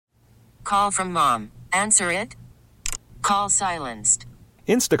Call from mom. Answer it. Call silenced.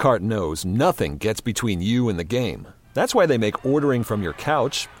 Instacart knows nothing gets between you and the game. That's why they make ordering from your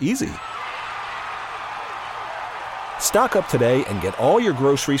couch easy. Stock up today and get all your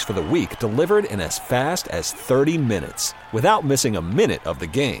groceries for the week delivered in as fast as 30 minutes without missing a minute of the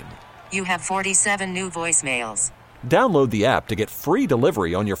game. You have 47 new voicemails. Download the app to get free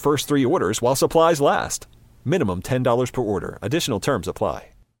delivery on your first 3 orders while supplies last. Minimum $10 per order. Additional terms apply.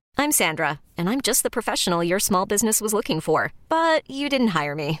 I'm Sandra, and I'm just the professional your small business was looking for. But you didn't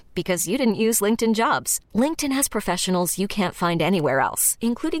hire me because you didn't use LinkedIn Jobs. LinkedIn has professionals you can't find anywhere else,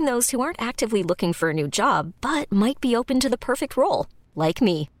 including those who aren't actively looking for a new job, but might be open to the perfect role, like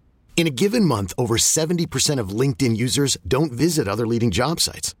me. In a given month, over 70% of LinkedIn users don't visit other leading job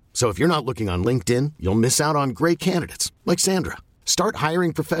sites. So if you're not looking on LinkedIn, you'll miss out on great candidates like Sandra. Start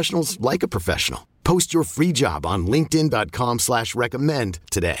hiring professionals like a professional. Post your free job on linkedin.com/recommend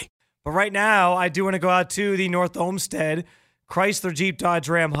today. But right now, I do want to go out to the North Olmsted Chrysler Jeep Dodge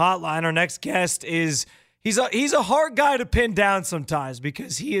Ram hotline. Our next guest is, he's a hard guy to pin down sometimes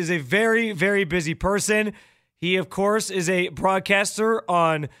because he is a very, very busy person. He, of course, is a broadcaster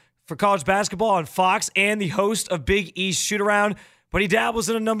for college basketball on Fox and the host of Big East Shoot-Around, but he dabbles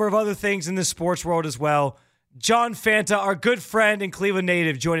in a number of other things in the sports world as well. John Fanta, our good friend and Cleveland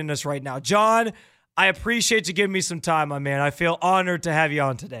native, joining us right now. John, I appreciate you giving me some time, my man. I feel honored to have you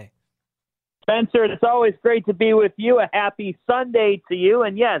on today. Spencer, it's always great to be with you. A happy Sunday to you.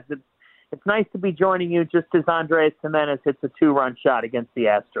 And yes, it's nice to be joining you just as Andres Jimenez hits a 2-run shot against the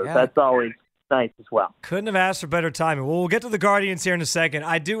Astros. Yeah. That's always nice as well. Couldn't have asked for better timing. Well, we'll get to the Guardians here in a second.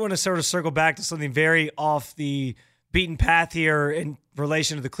 I do want to sort of circle back to something very off the beaten path here in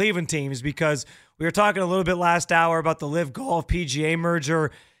relation to the Cleveland teams, because we were talking a little bit last hour about the LIV-PGA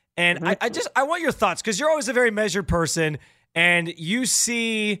merger. And I want your thoughts, because you're always a very measured person, and you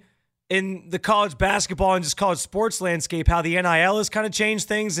see in the college basketball and just college sports landscape how the NIL has kind of changed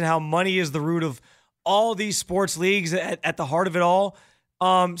things and how money is the root of all these sports leagues at the heart of it all.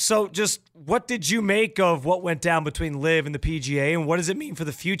 So just what did you make of what went down between LIV and the PGA, and what does it mean for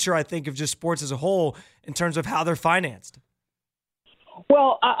the future, I think, of just sports as a whole in terms of how they're financed?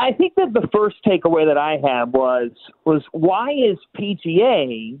 Well, I think that the first takeaway that I had was why is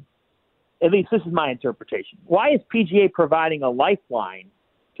PGA, at least this is my interpretation, why is PGA providing a lifeline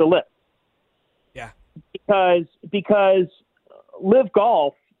to LIV? Yeah. Because LIV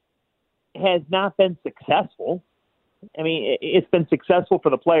Golf has not been successful. I mean, it's been successful for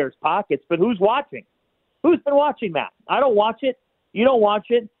the players' pockets, but who's watching? Who's been watching that? I don't watch it. You don't watch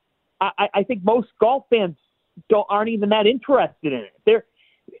it. I think most golf fans aren't even that interested in it.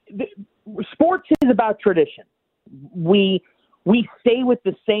 Sports is about tradition. We stay with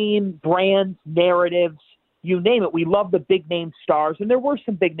the same brands, narratives, you name it. We love the big-name stars, and there were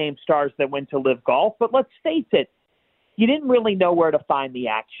some big-name stars that went to LIV Golf, but let's face it, you didn't really know where to find the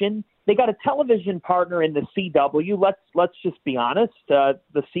action. They got a television partner in the CW. Let's just be honest. The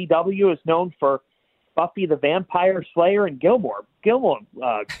CW is known for Buffy the Vampire Slayer and Gilmore Girls.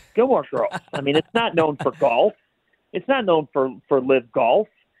 I mean, it's not known for golf. It's not known for LIV Golf.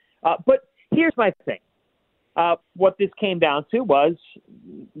 But here's my thing. What this came down to was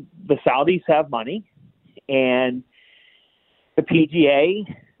the Saudis have money, and the PGA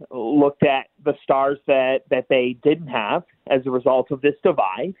looked at the stars that they didn't have as a result of this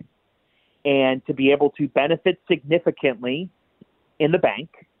divide, and to be able to benefit significantly in the bank.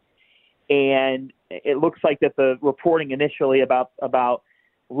 And it looks like that the reporting initially about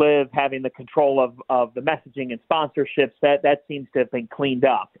LIV having the control of the messaging and sponsorships, that seems to have been cleaned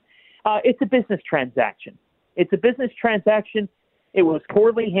up. It's a business transaction. It was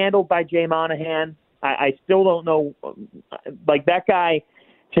poorly handled by Jay Monahan. I still don't know. Like, that guy,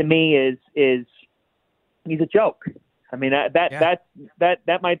 to me, is he's a joke. I mean,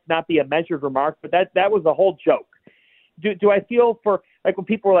 that might not be a measured remark, but that was a whole joke. Do I feel for, like, when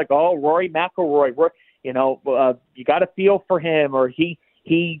people are like, oh, Rory McIlroy, you got to feel for him, or he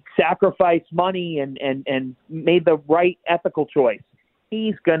sacrificed money and made the right ethical choice.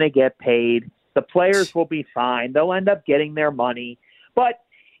 He's going to get paid. The players will be fine. They'll end up getting their money. But,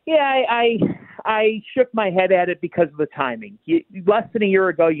 yeah, I shook my head at it because of the timing. Less than a year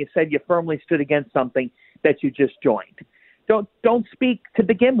ago, you said you firmly stood against something that you just joined. Don't speak to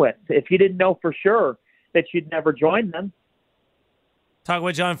begin with if you didn't know for sure that you'd never join them. Talk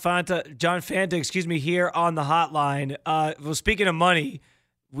with John Fanta, here on the hotline. Well, speaking of money,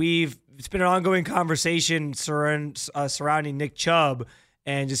 it's been an ongoing conversation surrounding Nick Chubb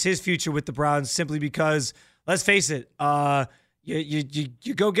and just his future with the Browns, simply because, let's face it,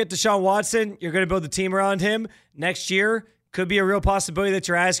 you go get Deshaun Watson, you're going to build the team around him. Next year, could be a real possibility that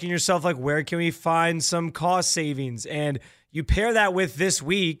you're asking yourself, like, where can we find some cost savings? And you pair that with this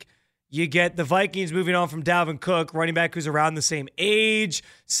week, you get the Vikings moving on from Dalvin Cook, running back who's around the same age,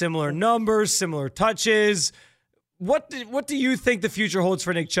 similar numbers, similar touches. What do you think the future holds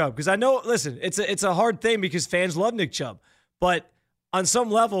for Nick Chubb? Because I know, listen, it's a hard thing because fans love Nick Chubb. But on some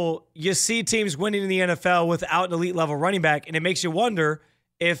level, you see teams winning in the NFL without an elite level running back, and it makes you wonder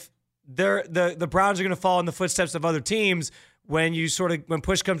if the Browns are going to follow in the footsteps of other teams when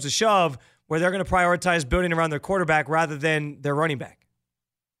push comes to shove, where they're going to prioritize building around their quarterback rather than their running back.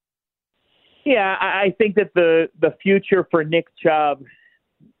 Yeah, I think that the future for Nick Chubb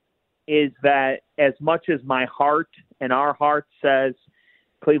is that as much as my heart and our heart says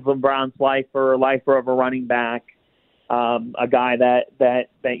Cleveland Browns lifer of a running back, a guy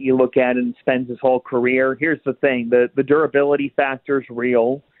that you look at and spends his whole career. Here's the thing, the durability factor is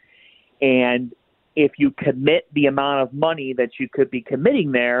real. And if you commit the amount of money that you could be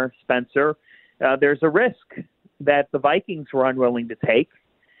committing there, Spencer, there's a risk that the Vikings were unwilling to take.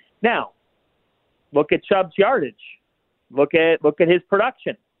 Now, look at Chubb's yardage. Look at his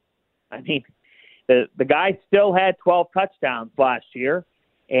production. I mean, the guy still had 12 touchdowns last year,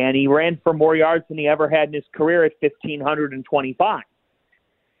 and he ran for more yards than he ever had in his career at 1,525.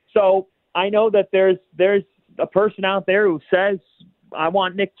 So I know that there's a person out there who says, I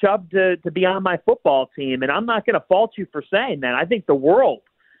want Nick Chubb to be on my football team, and I'm not going to fault you for saying that. I think the world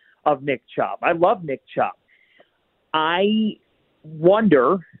of Nick Chubb. I love Nick Chubb. I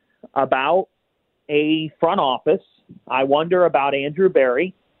wonder about a front office. I wonder about Andrew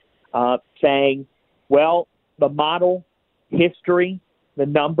Berry saying, well, the model, history, the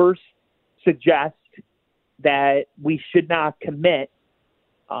numbers suggest that we should not commit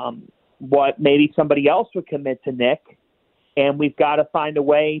what maybe somebody else would commit to Nick, and we've got to find a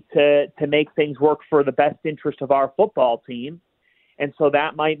way to make things work for the best interest of our football team. And so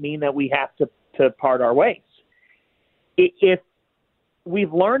that might mean that we have to part our ways. If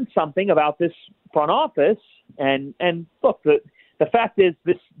we've learned something about this front office, and look, the fact is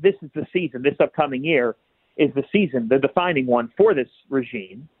this is the season. This upcoming year is the season, the defining one for this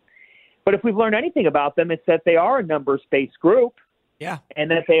regime. But if we've learned anything about them, it's that they are a numbers-based group, yeah, and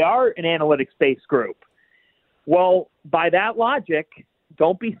that they are an analytics-based group. Well, by that logic,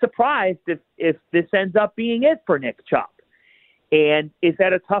 don't be surprised if this ends up being it for Nick Chubb. And is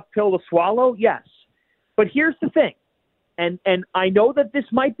that a tough pill to swallow? Yes. But here's the thing, and I know that this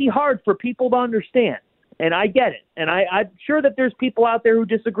might be hard for people to understand, and I get it. And I'm sure that there's people out there who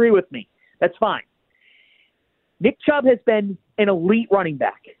disagree with me. That's fine. Nick Chubb has been an elite running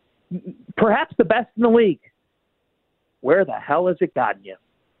back, perhaps the best in the league. Where the hell has it gotten you?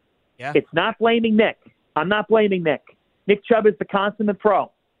 Yeah. It's not blaming Nick. I'm not blaming Nick. Nick Chubb is the consummate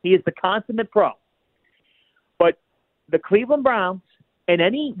pro. He is the consummate pro. But the Cleveland Browns and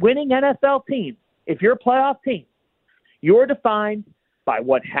any winning NFL team, if you're a playoff team, you're defined by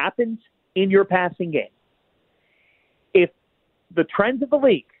what happens in your passing game. If the trends of the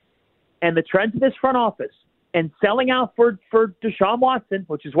league and the trends of this front office and selling out for Deshaun Watson,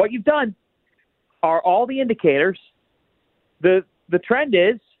 which is what you've done, are all the indicators, the trend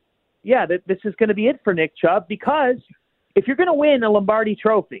is, yeah, that this is going to be it for Nick Chubb, because if you're going to win a Lombardi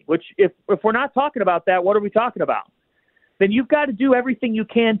trophy, which if we're not talking about that, what are we talking about? Then you've got to do everything you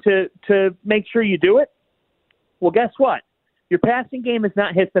can to make sure you do it. Well, guess what? Your passing game has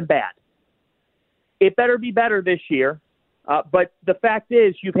not hit them bad. It better be better this year. But the fact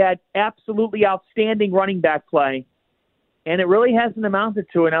is, you've had absolutely outstanding running back play, and it really hasn't amounted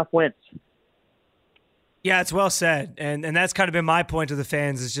to enough wins. Yeah, it's well said. And that's kind of been my point to the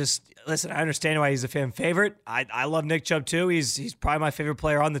fans is just, listen, I understand why he's a fan favorite. I love Nick Chubb too. He's probably my favorite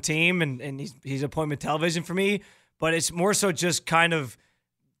player on the team, and he's appointment television for me. But it's more so just kind of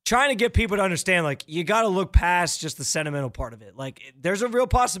trying to get people to understand, like, you got to look past just the sentimental part of it. Like, there's a real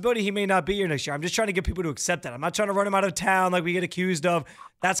possibility he may not be here next year. I'm just trying to get people to accept that. I'm not trying to run him out of town like we get accused of.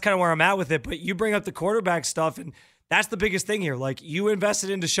 That's kind of where I'm at with it. But you bring up the quarterback stuff, and that's the biggest thing here. Like, you invested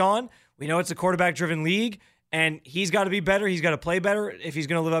in Deshaun. We know it's a quarterback-driven league, and he's got to be better. He's got to play better if he's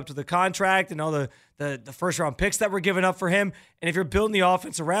going to live up to the contract and all the first-round picks that were given up for him. And if you're building the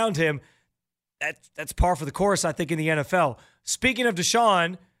offense around him, that's par for the course, I think, in the NFL. Speaking of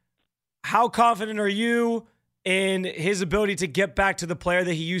Deshaun, how confident are you in his ability to get back to the player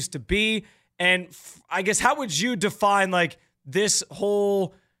that he used to be? And I guess, how would you define, like, this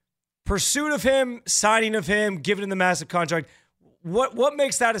whole pursuit of him, signing of him, giving him the massive contract? What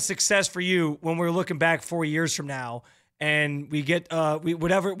makes that a success for you when we're looking back 4 years from now and we get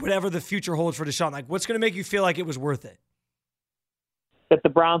whatever the future holds for Deshaun? Like, what's going to make you feel like it was worth it? That the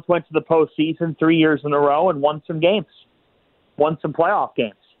Browns went to the postseason 3 years in a row and won some games. won some playoff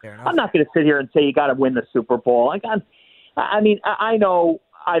games. Fair enough. I'm not going to sit here and say you got to win the Super Bowl. I know.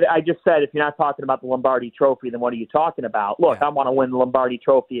 I just said if you're not talking about the Lombardi Trophy, then what are you talking about? Look, I want to win the Lombardi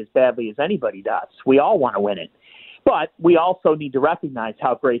Trophy as badly as anybody does. We all want to win it. But we also need to recognize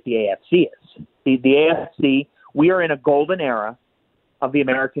how great the AFC is. The AFC, we are in a golden era of the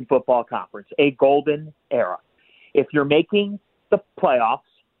American Football Conference, a golden era. If you're making the playoffs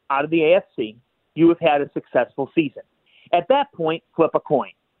out of the AFC, you have had a successful season. At that point, flip a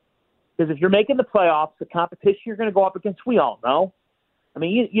coin. Because if you're making the playoffs, the competition you're going to go up against, we all know. I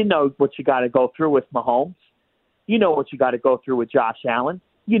mean, you know what you got to go through with Mahomes. You know what you got to go through with Josh Allen.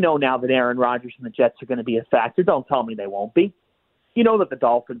 You know now that Aaron Rodgers and the Jets are going to be a factor. Don't tell me they won't be. You know that the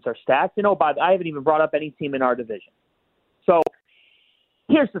Dolphins are stacked. You know, I haven't even brought up any team in our division. So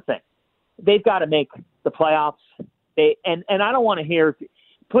here's the thing. They've got to make the playoffs. And I don't want to hear,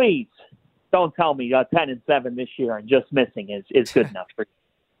 please don't tell me 10-7 this year and just missing is good enough for you.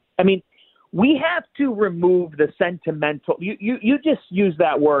 I mean, we have to remove the sentimental. You just used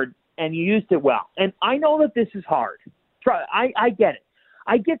that word, and you used it well. And I know that this is hard. I get it.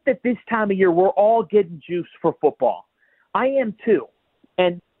 I get that this time of year we're all getting juice for football. I am too.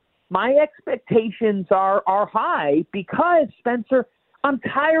 And my expectations are high because, Spencer, I'm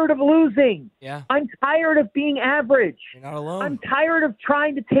tired of losing. Yeah. I'm tired of being average. You're not alone. I'm tired of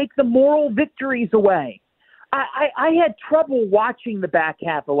trying to take the moral victories away. I had trouble watching the back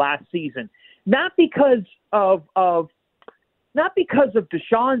half of last season, not because of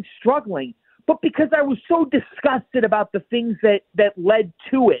Deshaun struggling, but because I was so disgusted about the things that led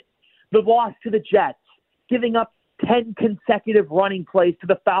to it. The loss to the Jets, giving up 10 consecutive running plays to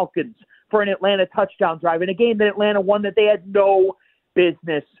the Falcons for an Atlanta touchdown drive in a game that Atlanta won that they had no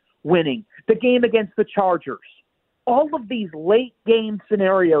business winning. The game against the Chargers. All of these late game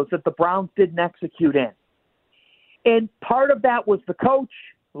scenarios that the Browns didn't execute in. And part of that was the coach.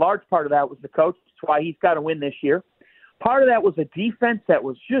 Large part of that was the coach. That's why he's got to win this year. Part of that was a defense that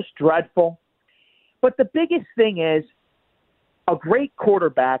was just dreadful. But the biggest thing is a great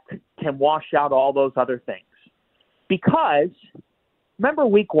quarterback can wash out all those other things. Because remember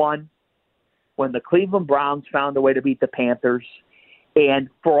week 1 when the Cleveland Browns found a way to beat the Panthers, and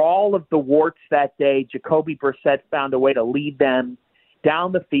for all of the warts that day, Jacoby Brissett found a way to lead them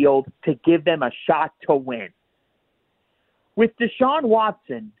down the field to give them a shot to win. With Deshaun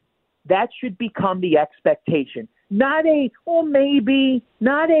Watson, that should become the expectation. Not a, oh, maybe,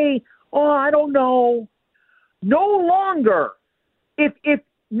 not a, oh, I don't know. No longer. If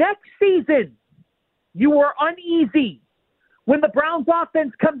next season you were uneasy when the Browns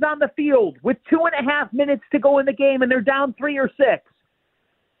offense comes on the field with 2.5 minutes to go in the game and they're down 3 or 6,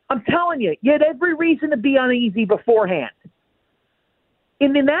 I'm telling you, you had every reason to be uneasy beforehand.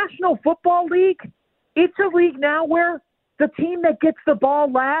 In the National Football League, it's a league now where the team that gets the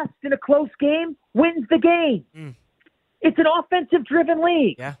ball last in a close game wins the game. It's an offensive-driven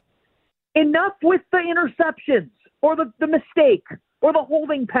league. Yeah. Enough with the interceptions or the mistake or the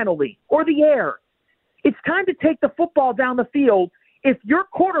holding penalty or the error. It's time to take the football down the field. If your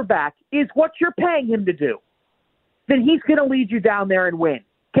quarterback is what you're paying him to do, then he's going to lead you down there and win.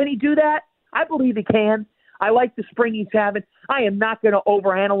 Can he do that? I believe he can. I like the spring he's having. I am not going to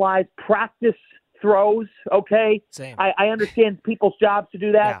overanalyze practice throws, okay? Same. I understand people's jobs to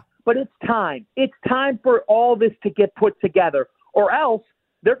do that, Yeah. but it's time. It's time for all this to get put together, or else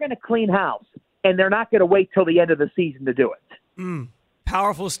they're going to clean house, and they're not going to wait till the end of the season to do it.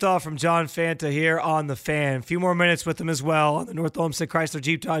 Powerful stuff from John Fanta here on The Fan. A few more minutes with him as well on the North Olmsted Chrysler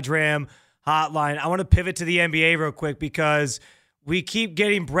Jeep Dodge Ram hotline. I want to pivot to the NBA real quick because we keep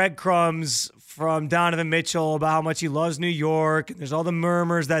getting breadcrumbs from Donovan Mitchell about how much he loves New York. And there's all the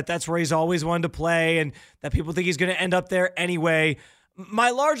murmurs that that's where he's always wanted to play and that people think he's going to end up there anyway.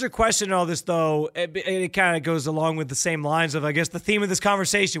 My larger question in all this, though, it kind of goes along with the same lines of, I guess, the theme of this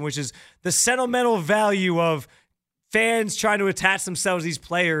conversation, which is the sentimental value of fans trying to attach themselves to these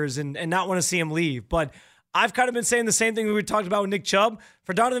players and not want to see them leave. But I've kind of been saying the same thing we talked about with Nick Chubb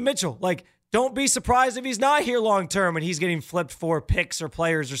for Donovan Mitchell. Like, don't be surprised if he's not here long term and he's getting flipped for picks or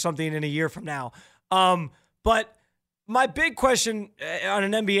players or something in a year from now. But my big question on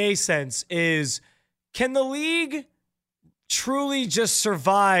an NBA sense is, can the league truly just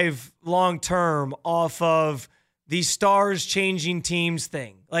survive long term off of the stars changing teams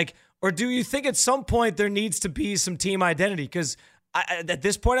thing? Like, or do you think at some point there needs to be some team identity? Because at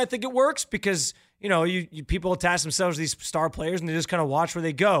this point, I think it works because, you know, you people attach themselves to these star players and they just kind of watch where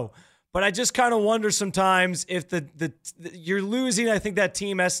they go. But I just kind of wonder sometimes if you're losing, I think, that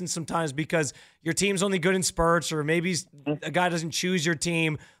team essence sometimes because your team's only good in spurts, or maybe a guy doesn't choose your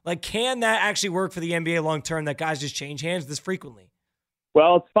team. Like, can that actually work for the NBA long term, that guys just change hands this frequently?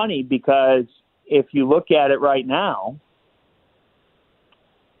 Well, it's funny because if you look at it right now,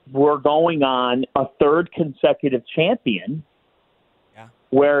 we're going on a third consecutive champion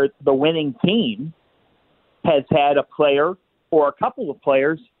where the winning team has had a player or a couple of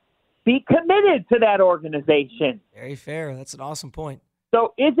players be committed to that organization. Very fair. That's an awesome point.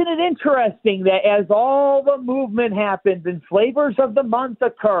 So isn't it interesting that as all the movement happens and flavors of the month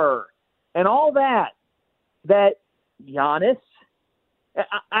occur and all that Giannis,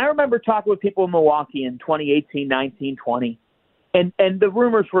 I remember talking with people in Milwaukee in 2018, 19, 20, and the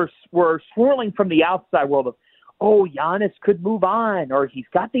rumors were swirling from the outside world of, oh, Giannis could move on, or he's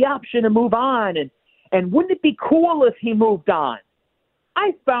got the option to move on, and wouldn't it be cool if he moved on?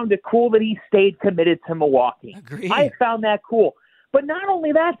 I found it cool that he stayed committed to Milwaukee. Agreed. I found that cool. But not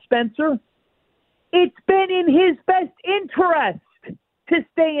only that, Spencer, it's been in his best interest to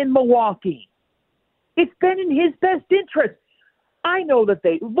stay in Milwaukee. It's been in his best interest. I know that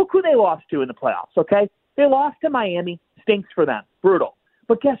look who they lost to in the playoffs, okay? They lost to Miami. Stinks for them. Brutal.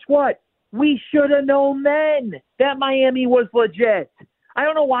 But guess what? We should have known then that Miami was legit. I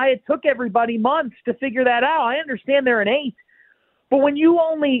don't know why it took everybody months to figure that out. I understand they're an 8. But when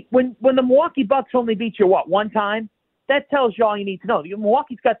the Milwaukee Bucks only beat you, one time? That tells you all you need to know.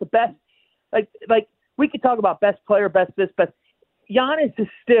 Milwaukee's got the best, like we could talk about best player, best this, best. Giannis is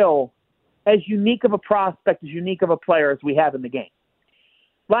still as unique of a prospect, as unique of a player as we have in the game.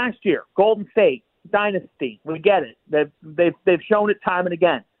 Last year, Golden State, dynasty, we get it. They've shown it time and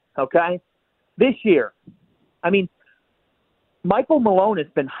again, okay? This year, Michael Malone has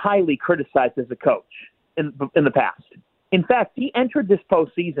been highly criticized as a coach in the past. In fact, he entered this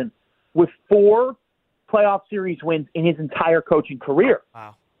postseason with 4 playoff series wins in his entire coaching career.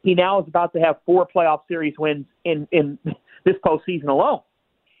 Wow. He now is about to have 4 playoff series wins in this postseason alone.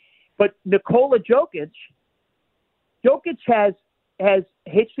 But Nikola Jokic has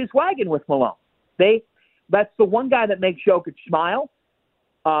hitched his wagon with Malone. That's the one guy that makes Jokic smile.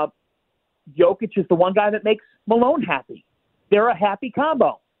 Jokic is the one guy that makes Malone happy. They're a happy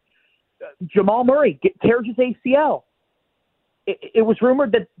combo. Jamal Murray tears his ACL. It was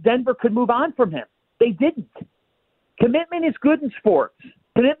rumored that Denver could move on from him. They didn't. Commitment is good in sports.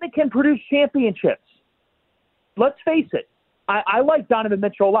 Commitment can produce championships. Let's face it. I like Donovan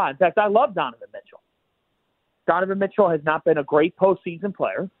Mitchell a lot. In fact, I love Donovan Mitchell. Donovan Mitchell has not been a great postseason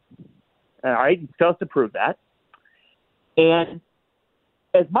player. All right, he still has to prove that. And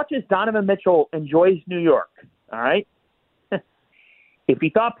as much as Donovan Mitchell enjoys New York, all right, if he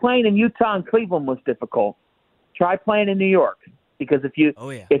thought playing in Utah and Cleveland was difficult, try playing in New York. Because if you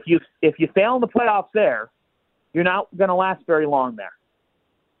fail in the playoffs there, you're not going to last very long there.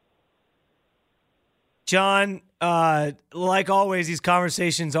 John, like always, these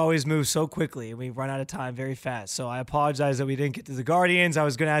conversations always move so quickly, and we run out of time very fast. So I apologize that we didn't get to the Guardians. I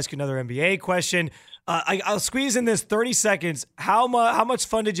was going to ask you another NBA question. I'll squeeze in this 30 seconds. How much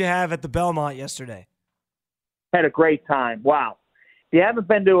fun did you have at the Belmont yesterday? Had a great time. Wow. If you haven't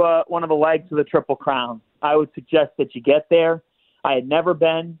been to one of the legs of the Triple Crown, I would suggest that you get there. I had never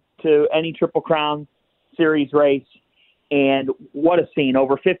been to any Triple Crown Series race, and what a scene.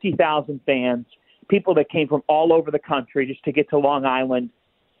 Over 50,000 fans, people that came from all over the country just to get to Long Island,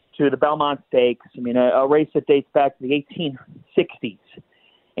 to the Belmont Stakes. A race that dates back to the 1860s.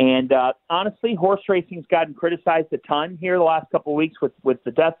 And honestly, horse racing's gotten criticized a ton here the last couple of weeks with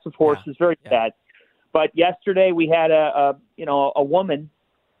the deaths of horses. Very sad. But yesterday we had a woman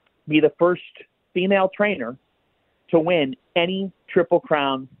be the first female trainer to win any Triple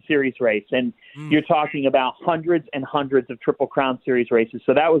Crown Series race. And you're talking about hundreds and hundreds of Triple Crown Series races.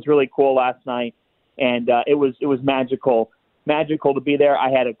 So that was really cool last night. And it was magical to be there. I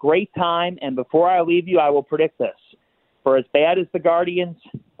had a great time. And before I leave you, I will predict this. For as bad as the Guardians'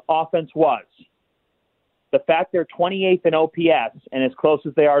 offense was, the fact they're 28th in OPS and as close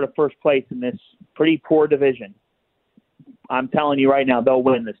as they are to first place in this pretty poor division, I'm telling you right now, they'll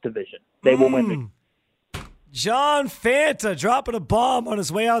win this division. They will win it. John Fanta dropping a bomb on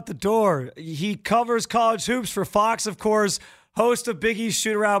his way out the door. He covers college hoops for Fox, of course, host of Big East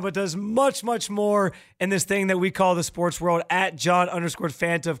Shoot-Around, but does much, much more in this thing that we call the sports world, at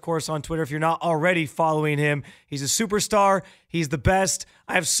John_Fanta, of course, on Twitter. If you're not already following him, he's a superstar. He's the best.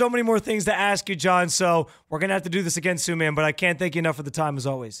 I have so many more things to ask you, John, so we're going to have to do this again soon, man, but I can't thank you enough for the time, as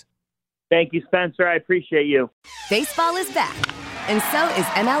always. Thank you, Spencer. I appreciate you. Baseball is back, And so is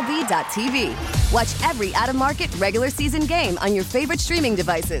MLB.tv. Watch every out-of-market, regular season game on your favorite streaming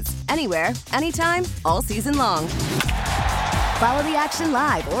devices. Anywhere, anytime, all season long. Follow the action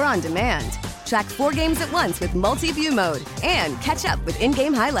live or on demand. Track 4 games at once with multi-view mode. And catch up with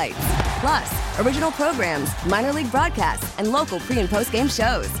in-game highlights. Plus, original programs, minor league broadcasts, and local pre- and post-game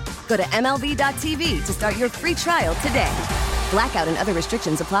shows. Go to MLB.tv to start your free trial today. Blackout and other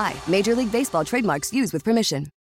restrictions apply. Major League Baseball trademarks used with permission.